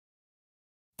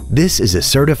This is a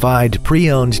certified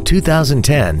pre-owned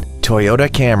 2010 Toyota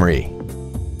Camry.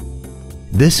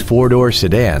 This four-door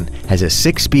sedan has a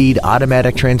 6-speed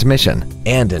automatic transmission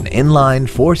and an inline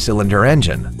 4-cylinder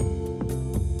engine.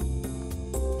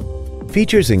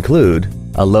 Features include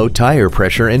a low tire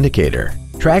pressure indicator,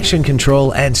 traction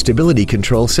control and stability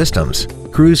control systems,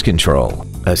 cruise control,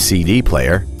 a CD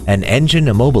player, an engine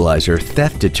immobilizer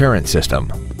theft deterrent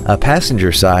system, a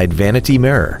passenger side vanity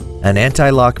mirror, an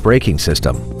anti-lock braking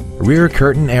system, rear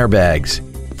curtain airbags,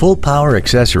 full power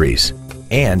accessories,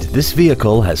 and this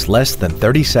vehicle has less than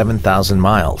 37,000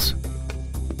 miles.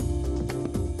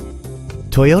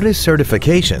 Toyota's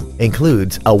certification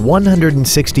includes a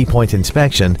 160-point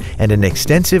inspection and an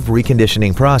extensive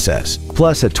reconditioning process,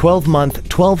 plus a 12-month,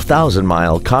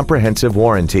 12,000-mile comprehensive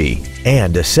warranty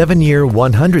and a 7-year,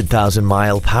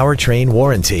 100,000-mile powertrain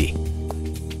warranty.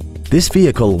 This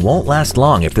vehicle won't last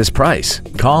long at this price.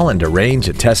 Call and arrange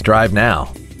a test drive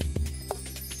now.